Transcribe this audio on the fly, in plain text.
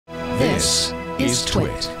This is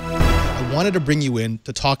TWiT. I wanted to bring you in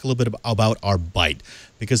to talk a little bit about our bite,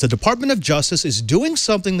 because the Department of Justice is doing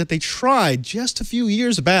something that they tried just a few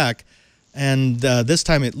years back, and this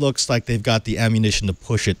time it looks like they've got the ammunition to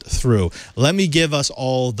push it through. Let me give us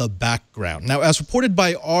all the background. Now, as reported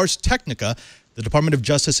by Ars Technica, the Department of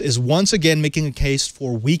Justice is once again making a case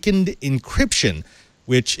for weakened encryption,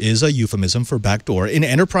 which is a euphemism for backdoor, in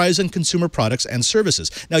enterprise and consumer products and services.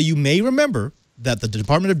 Now, you may remember that the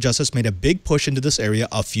Department of Justice made a big push into this area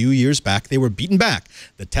a few years back. They were beaten back.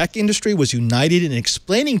 The tech industry was united in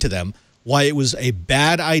explaining to them why it was a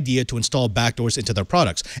bad idea to install backdoors into their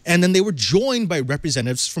products. And then they were joined by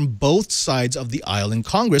representatives from both sides of the aisle in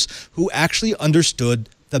Congress who actually understood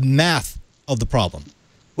the math of the problem.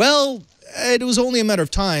 Well, it was only a matter of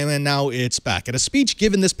time, and now it's back. At a speech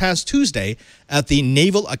given this past Tuesday at the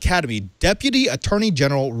Naval Academy, Deputy Attorney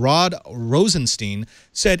General Rod Rosenstein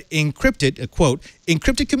said encrypted, quote,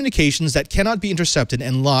 encrypted communications that cannot be intercepted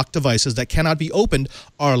and locked devices that cannot be opened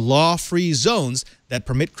are law-free zones that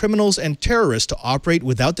permit criminals and terrorists to operate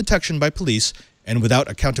without detection by police and without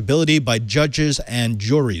accountability by judges and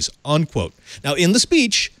juries, unquote. Now, in the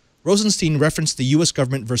speech, Rosenstein referenced the U.S.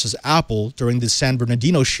 government versus Apple during the San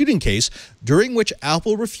Bernardino shooting case, during which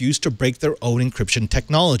Apple refused to break their own encryption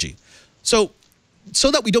technology. So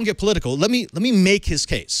that we don't get political, let me make his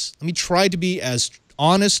case. Let me try to be as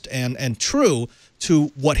honest and true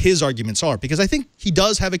to what his arguments are, because I think he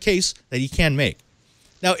does have a case that he can make.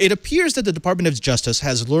 Now, it appears that the Department of Justice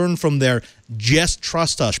has learned from their just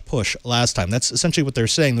trust us push last time. That's essentially what they're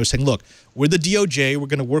saying. They're saying, look, we're the DOJ. We're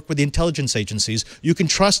going to work with the intelligence agencies. You can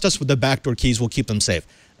trust us with the backdoor keys. We'll keep them safe.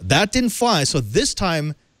 That didn't fly, so this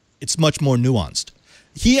time it's much more nuanced.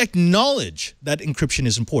 He acknowledged that encryption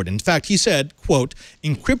is important. In fact, he said, quote,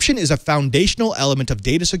 encryption is a foundational element of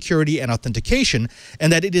data security and authentication,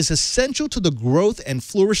 and that it is essential to the growth and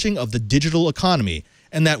flourishing of the digital economy,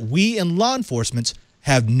 and that we in law enforcement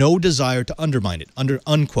have no desire to undermine it,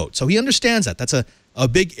 unquote. So he understands that. That's a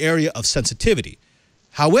big area of sensitivity.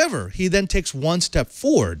 However, he then takes one step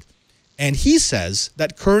forward, and he says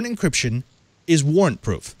that current encryption is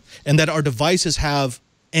warrant-proof, and that our devices have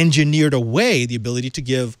engineered away the ability to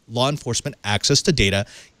give law enforcement access to data,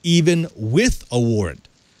 even with a warrant.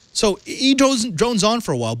 So he drones on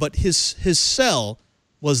for a while, but his sell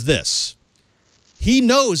was this. He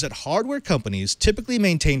knows that hardware companies typically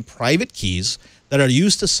maintain private keys that are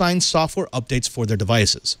used to sign software updates for their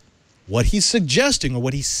devices. What he's suggesting, or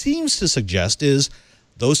what he seems to suggest, is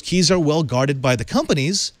those keys are well guarded by the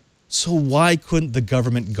companies, so why couldn't the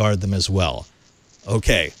government guard them as well?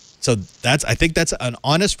 Okay, so I think that's an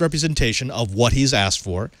honest representation of what he's asked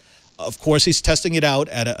for. Of course, he's testing it out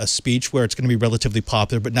at a speech where it's going to be relatively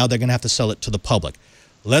popular, but now they're going to have to sell it to the public.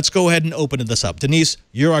 Let's go ahead and open this up. Denise,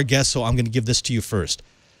 you're our guest, so I'm going to give this to you first.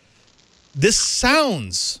 This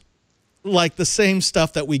sounds like the same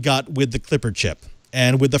stuff that we got with the Clipper chip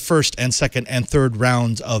and with the first and second and third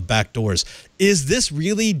rounds of backdoors. Is this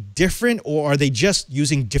really different, or are they just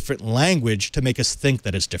using different language to make us think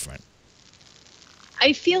that it's different?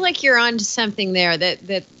 I feel like you're onto something there,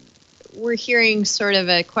 that we're hearing sort of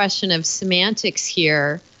a question of semantics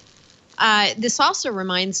here. This also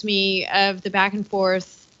reminds me of the back and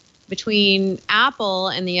forth between Apple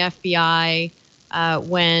and the FBI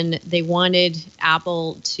when they wanted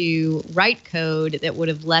Apple to write code that would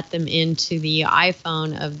have let them into the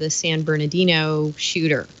iPhone of the San Bernardino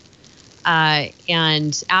shooter.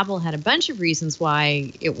 And Apple had a bunch of reasons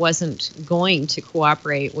why it wasn't going to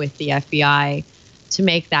cooperate with the FBI to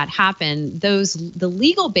make that happen. The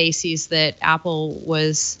legal bases that Apple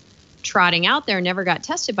was trotting out there never got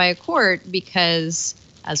tested by a court because,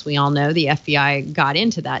 as we all know, the FBI got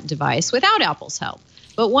into that device without Apple's help.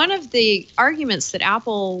 But one of the arguments that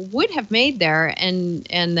Apple would have made there, and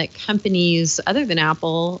that companies other than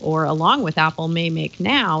Apple or along with Apple may make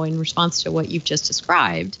now in response to what you've just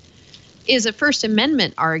described, is a First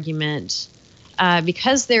Amendment argument,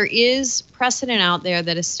 because there is precedent out there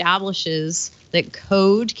that establishes that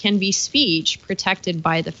code can be speech protected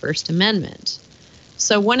by the First Amendment.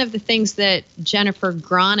 So one of the things that Jennifer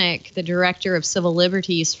Gronick, the director of civil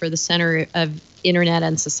liberties for the Center of Internet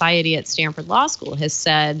and Society at Stanford Law School, has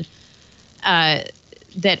said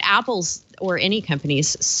that Apple's, or any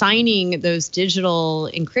companies, signing those digital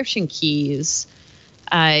encryption keys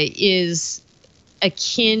is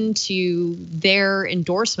akin to their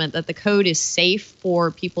endorsement that the code is safe for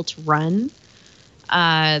people to run,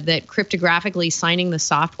 that cryptographically signing the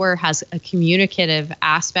software has a communicative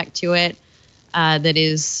aspect to it that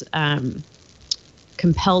is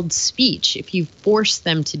compelled speech if you force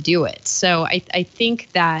them to do it. So I think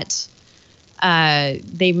that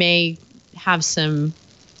they may have some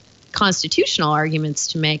constitutional arguments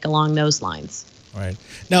to make along those lines. All right.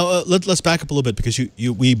 Now, let's back up a little bit, because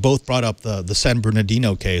we both brought up the San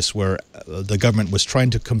Bernardino case where the government was trying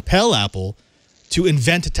to compel Apple to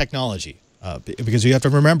invent a technology. Because you have to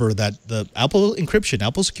remember that the Apple encryption,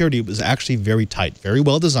 Apple security was actually very tight, very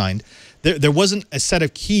well designed. There wasn't a set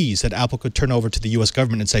of keys that Apple could turn over to the U.S.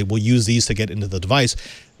 government and say, we'll use these to get into the device.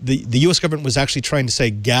 The U.S. government was actually trying to say,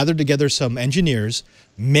 gather together some engineers,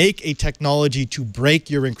 make a technology to break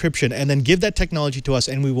your encryption, and then give that technology to us,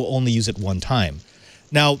 and we will only use it one time.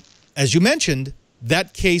 Now, as you mentioned,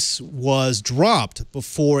 that case was dropped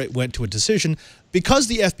before it went to a decision because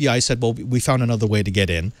the FBI said, well, we found another way to get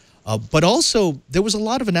in. But also, there was a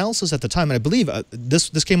lot of analysis at the time, and I believe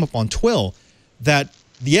this came up on TWiET, that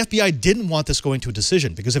the FBI didn't want this going to a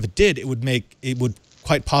decision, because if it did, it would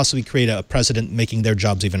quite possibly create a precedent making their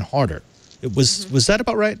jobs even harder. Was that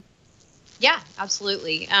about right? Yeah,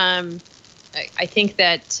 absolutely. I think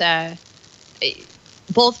that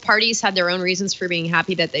both parties had their own reasons for being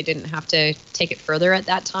happy that they didn't have to take it further at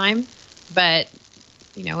that time. But,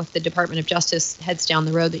 you know, if the Department of Justice heads down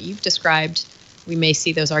the road that you've described, we may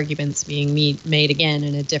see those arguments being made again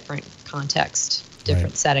in a different context,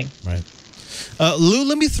 different setting. Right. Lou,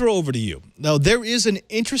 let me throw over to you. Now, there is an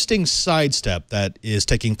interesting sidestep that is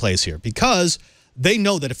taking place here, because they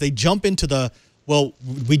know that if they jump into the, well,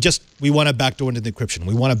 we want to backdoor into the encryption,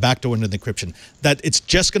 we want to backdoor into the encryption, that it's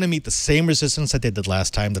just going to meet the same resistance that they did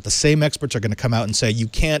last time, that the same experts are going to come out and say you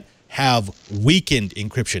can't have weakened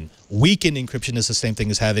encryption. Weakened encryption is the same thing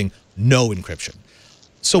as having no encryption.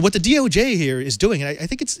 So what the DOJ here is doing, and I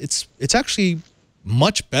think it's actually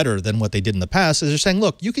much better than what they did in the past, is they're saying,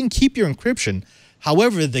 look, you can keep your encryption.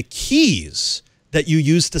 However, the keys that you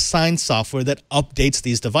use to sign software that updates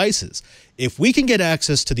these devices, if we can get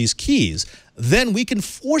access to these keys, then we can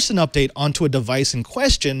force an update onto a device in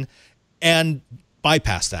question and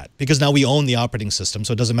bypass that, because now we own the operating system,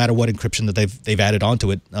 so it doesn't matter what encryption that they've added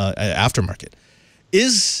onto it aftermarket.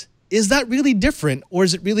 Is that really different, or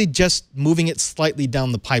is it really just moving it slightly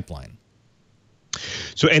down the pipeline?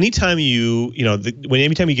 So anytime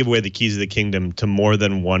anytime you give away the keys of the kingdom to more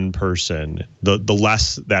than one person, the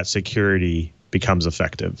less that security becomes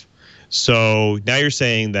effective. So now you're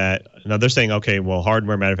saying that, now they're saying, okay, well,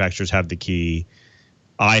 hardware manufacturers have the key.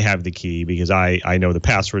 I have the key because I know the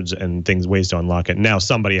passwords and ways to unlock it. Now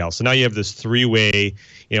somebody else. So now you have this three-way,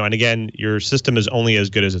 and again, your system is only as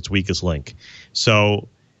good as its weakest link. So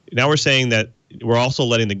now we're saying that we're also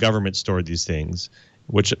letting the government store these things,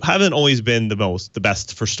 which haven't always been the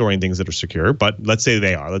best for storing things that are secure, but let's say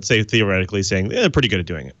they are. Let's say theoretically saying they're pretty good at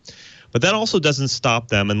doing it. But that also doesn't stop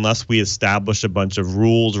them unless we establish a bunch of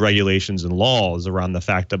rules, regulations, and laws around the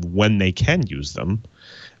fact of when they can use them,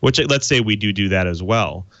 which let's say we do that as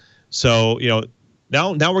well. So,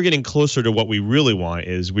 now we're getting closer to what we really want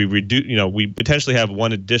is we potentially have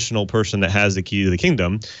one additional person that has the key to the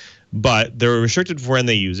kingdom, but they're restricted for when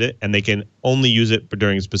they use it, and they can only use it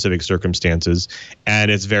during specific circumstances,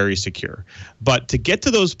 and it's very secure. But to get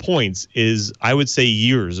to those points is, I would say,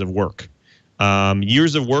 years of work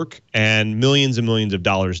and millions and millions of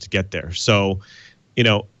dollars to get there. So,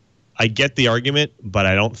 I get the argument, but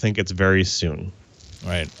I don't think it's very soon. All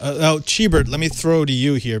right. Now, Chibert, let me throw to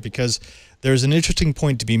you here, because there's an interesting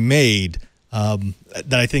point to be made that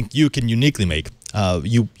I think you can uniquely make.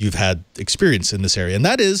 You've had experience in this area, and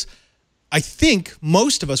that is, I think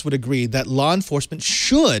most of us would agree that law enforcement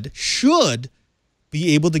should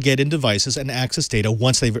be able to get in devices and access data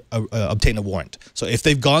once they've obtained a warrant. So if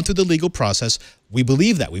they've gone through the legal process, we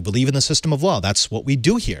believe that. We believe in the system of law. That's what we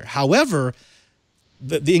do here. However,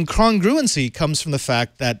 the incongruency comes from the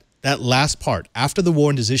fact that that last part, after the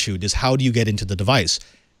warrant is issued, is how do you get into the device?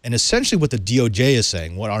 And essentially what the DOJ is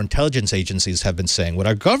saying, what our intelligence agencies have been saying, what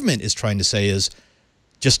our government is trying to say is,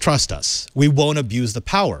 just trust us. We won't abuse the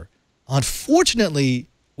power. Unfortunately,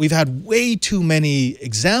 we've had way too many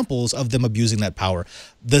examples of them abusing that power.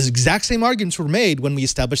 The exact same arguments were made when we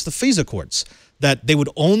established the FISA courts, that they would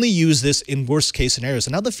only use this in worst case scenarios.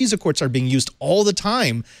 And now the FISA courts are being used all the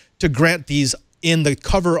time to grant these in the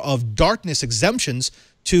cover of darkness exemptions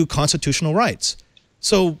to constitutional rights.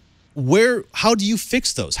 So how do you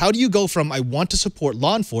fix those? How do you go from, I want to support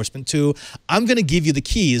law enforcement, to, I'm going to give you the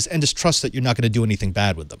keys and just trust that you're not going to do anything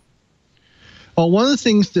bad with them? Well, one of the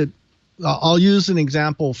things that I'll use an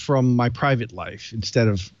example from my private life instead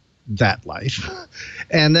of that life.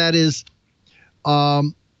 And that is, I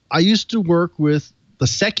used to work with the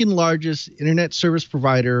second largest internet service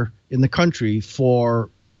provider in the country for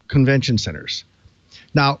convention centers.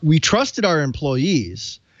 Now, we trusted our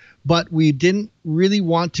employees, but we didn't really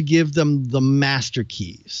want to give them the master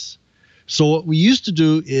keys. So what we used to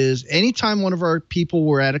do is anytime one of our people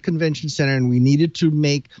were at a convention center and we needed to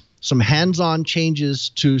make some hands-on changes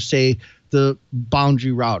to, say, the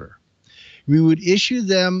boundary router, we would issue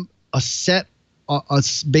them a set,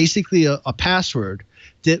 basically a password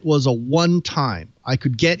that was a one-time. I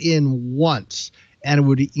could get in once, and it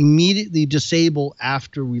would immediately disable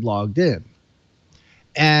after we logged in.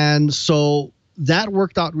 And so that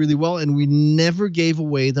worked out really well, and we never gave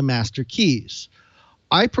away the master keys.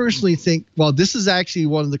 I personally think, well, this is actually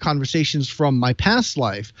one of the conversations from my past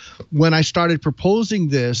life when I started proposing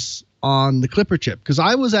this on the Clipper chip, because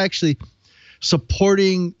I was actually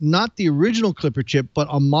supporting not the original Clipper chip, but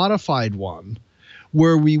a modified one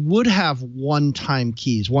where we would have one-time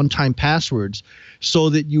keys, one-time passwords, so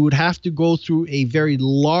that you would have to go through a very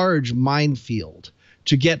large minefield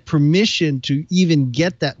to get permission to even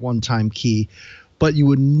get that one-time key, but you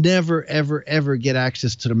would never, ever, ever get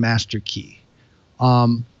access to the master key.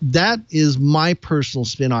 That is my personal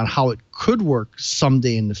spin on how it could work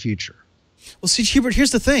someday in the future. Well, see, Hubert,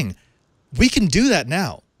 here's the thing. We can do that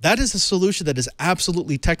now. That is a solution that is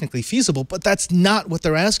absolutely technically feasible, but that's not what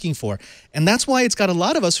they're asking for. And that's why it's got a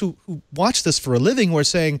lot of us who watch this for a living who are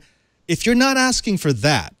saying, if you're not asking for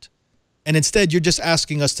that, and instead you're just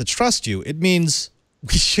asking us to trust you, it means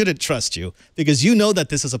we shouldn't trust you because you know that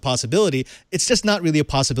this is a possibility. It's just not really a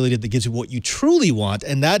possibility that gives you what you truly want,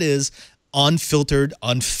 and that is unfiltered,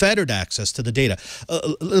 unfettered access to the data.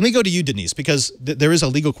 Let me go to you, Denise, because there is a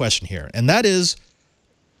legal question here, and that is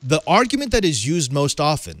the argument that is used most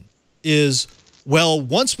often is, well,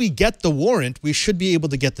 once we get the warrant, we should be able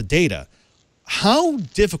to get the data. How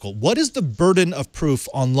difficult? What is the burden of proof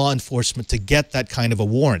on law enforcement to get that kind of a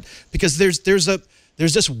warrant? Because there's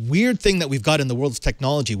this weird thing that we've got in the world of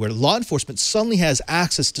technology where law enforcement suddenly has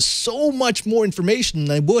access to so much more information than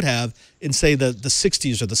they would have in, say, the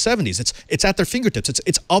 60s or the 70s. It's at their fingertips.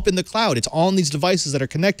 It's up in the cloud. It's on these devices that are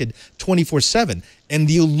connected 24/7. And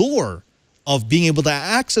the allure of being able to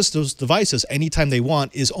access those devices anytime they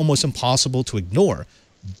want is almost impossible to ignore.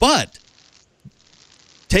 But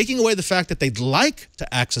taking away the fact that they'd like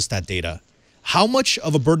to access that data, how much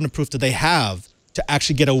of a burden of proof do they have to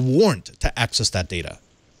actually get a warrant to access that data?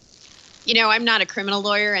 You know, I'm not a criminal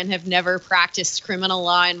lawyer and have never practiced criminal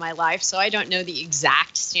law in my life, so I don't know the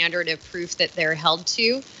exact standard of proof that they're held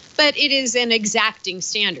to, but it is an exacting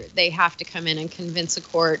standard. They have to come in and convince a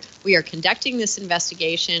court, we are conducting this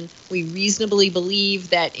investigation, we reasonably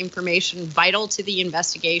believe that information vital to the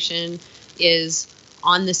investigation is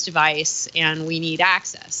on this device and we need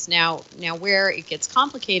access. Now where it gets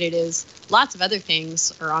complicated is lots of other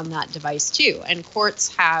things are on that device too, and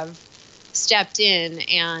courts have stepped in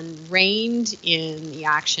and reined in the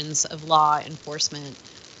actions of law enforcement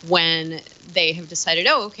when they have decided,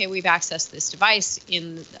 oh, okay, we've accessed this device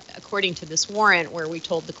according to this warrant where we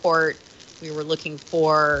told the court we were looking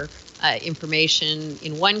for information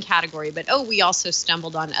in one category, but we also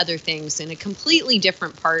stumbled on other things in a completely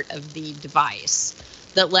different part of the device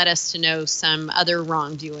that led us to know some other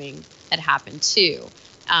wrongdoing had happened too.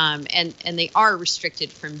 And they are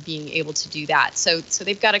restricted from being able to do that. So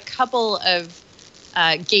they've got a couple of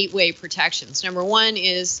gateway protections. Number one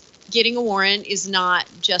is getting a warrant is not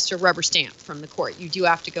just a rubber stamp from the court. You do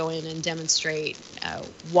have to go in and demonstrate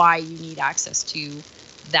why you need access to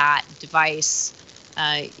that device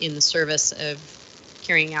in the service of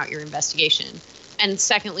carrying out your investigation. And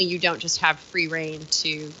secondly, you don't just have free reign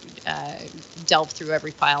to delve through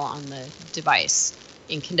every file on the device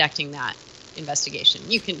in conducting that investigation.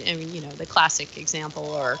 You can, the classic example,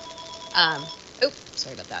 or,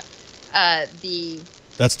 sorry about that.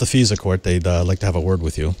 That's the FISA court. They'd like to have a word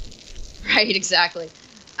with you. Right, exactly.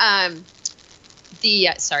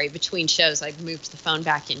 Sorry, between shows, I moved the phone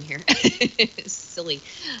back in here. Silly.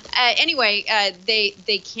 Anyway,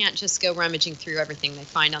 they can't just go rummaging through everything they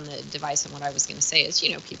find on the device. And what I was going to say is,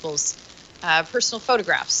 people's personal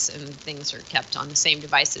photographs and things are kept on the same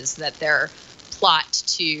devices that their plot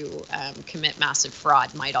to commit massive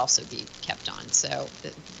fraud might also be kept on. So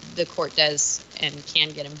the court does and can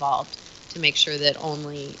get involved to make sure that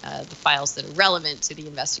only the files that are relevant to the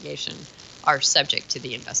investigation are subject to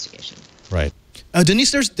the investigation. Right.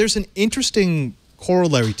 Denise, there's an interesting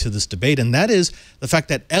corollary to this debate, and that is the fact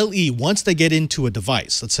that LE, once they get into a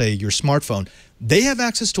device, let's say your smartphone, they have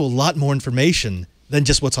access to a lot more information than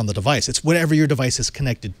just what's on the device. It's whatever your device is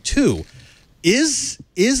connected to. Is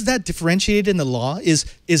that differentiated in the law? Is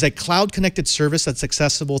a cloud-connected service that's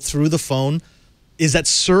accessible through the phone, is that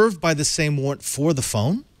served by the same warrant for the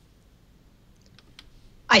phone?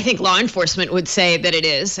 I think law enforcement would say that it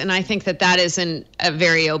is, and I think that is a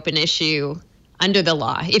very open issue under the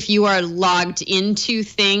law. If you are logged into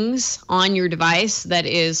things on your device that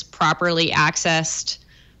is properly accessed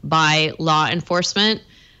by law enforcement,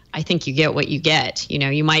 I think you get what you get. You know,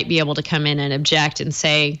 you might be able to come in and object and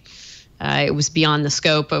say it was beyond the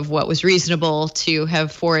scope of what was reasonable to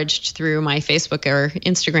have foraged through my Facebook or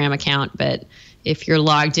Instagram account. But if you're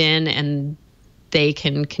logged in and they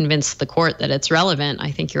can convince the court that it's relevant,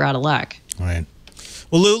 I think you're out of luck. All right.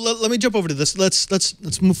 Well, Lou, let me jump over to this.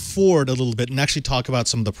 Let's move forward a little bit and actually talk about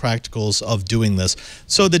some of the practicals of doing this.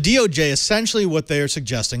 So the DOJ, essentially what they are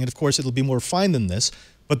suggesting, and of course it'll be more refined than this,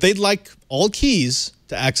 but they'd like all keys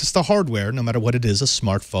to access the hardware, no matter what it is, a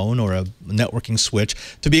smartphone or a networking switch,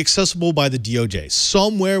 to be accessible by the DOJ,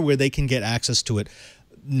 somewhere where they can get access to it.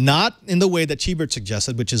 Not in the way that TWiET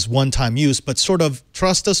suggested, which is one-time use, but sort of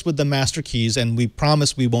trust us with the master keys and we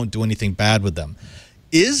promise we won't do anything bad with them.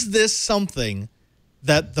 Is this something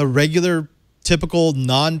that the regular, typical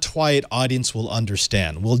non-TWiET audience will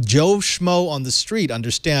understand? Will Joe Schmo on the street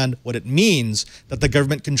understand what it means that the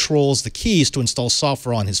government controls the keys to install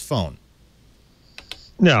software on his phone?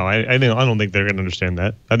 No, I don't think they're going to understand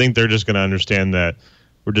that. I think they're just going to understand that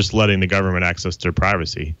we're just letting the government access their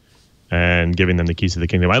privacy and giving them the keys to the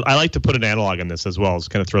kingdom. I like to put an analog in this as well, as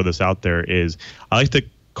kind of throw this out there, is I like to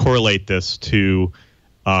correlate this to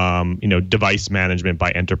device management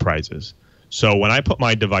by enterprises. So when I put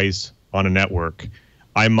my device on a network,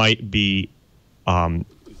 I might be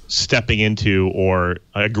stepping into or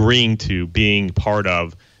agreeing to being part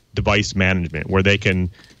of device management, where they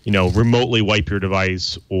can, remotely wipe your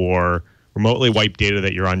device or remotely wipe data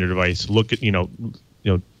that you're on your device. Look at,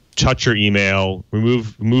 touch your email,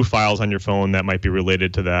 remove files on your phone that might be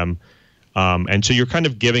related to them, and so you're kind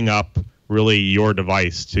of giving up really your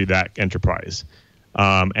device to that enterprise,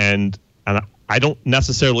 and I don't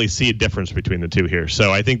necessarily see a difference between the two here.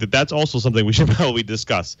 So I think that that's also something we should probably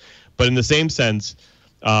discuss. But in the same sense,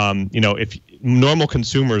 if normal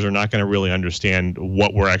consumers are not going to really understand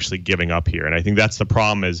what we're actually giving up here. And I think that's the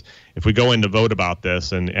problem, is if we go in to vote about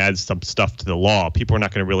this and add some stuff to the law, people are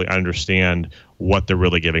not going to really understand what they're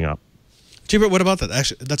really giving up. TWiET, what about that?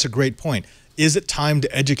 Actually, that's a great point. Is it time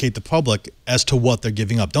to educate the public as to what they're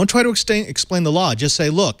giving up? Don't try to explain the law. Just say,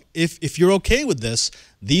 look, if you're okay with this,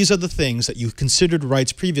 these are the things that you considered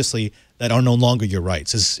rights previously that are no longer your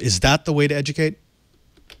rights. Is that the way to educate?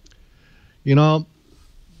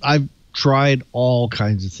 I've tried all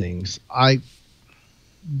kinds of things.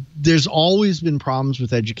 There's always been problems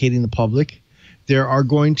with educating the public. There are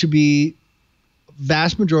going to be,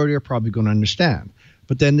 vast majority are probably going to understand.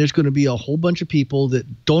 But then there's going to be a whole bunch of people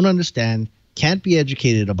that don't understand, can't be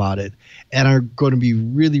educated about it, and are going to be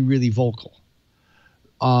really, really vocal.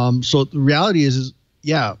 So the reality is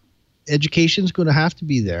education is going to have to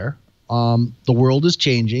be there. The world is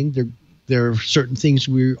changing. There are certain things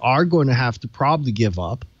we are going to have to probably give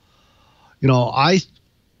up. I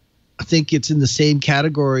think it's in the same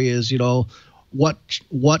category as,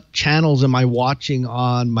 what channels am I watching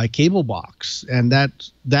on my cable box? And that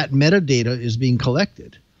metadata is being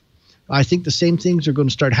collected. I think the same things are going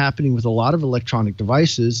to start happening with a lot of electronic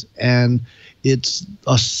devices, and it's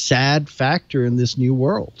a sad factor in this new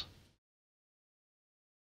world.